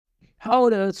how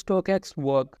does StockX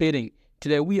work bidding?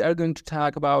 Today we are going to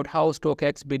talk about how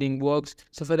StockX bidding works.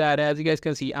 So for that, as you guys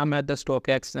can see, I'm at the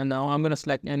StockX and now I'm going to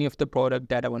select any of the product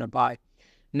that I want to buy.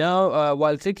 Now,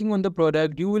 while clicking on the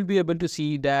product, you will be able to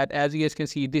see that, as you guys can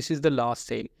see, this is the last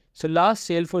sale. So last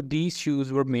sale for these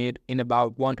shoes were made in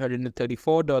about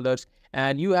 $134,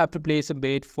 and you have to place a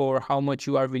bid for how much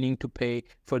you are willing to pay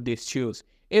for these shoes.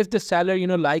 If the seller,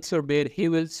 likes your bid, he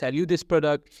will sell you this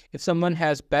product. If someone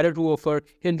has better to offer,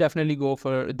 he'll definitely go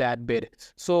for that bid.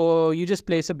 So you just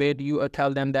place a bid. You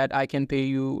tell them that I can pay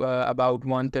you about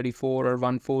 134 or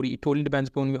 140. It totally depends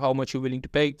upon you how much you're willing to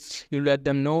pay. You let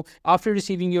them know. After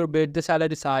receiving your bid, the seller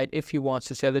decide if he wants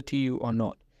to sell it to you or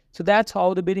not. So that's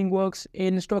how the bidding works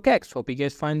in StockX. Hope you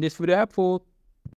guys find this video helpful.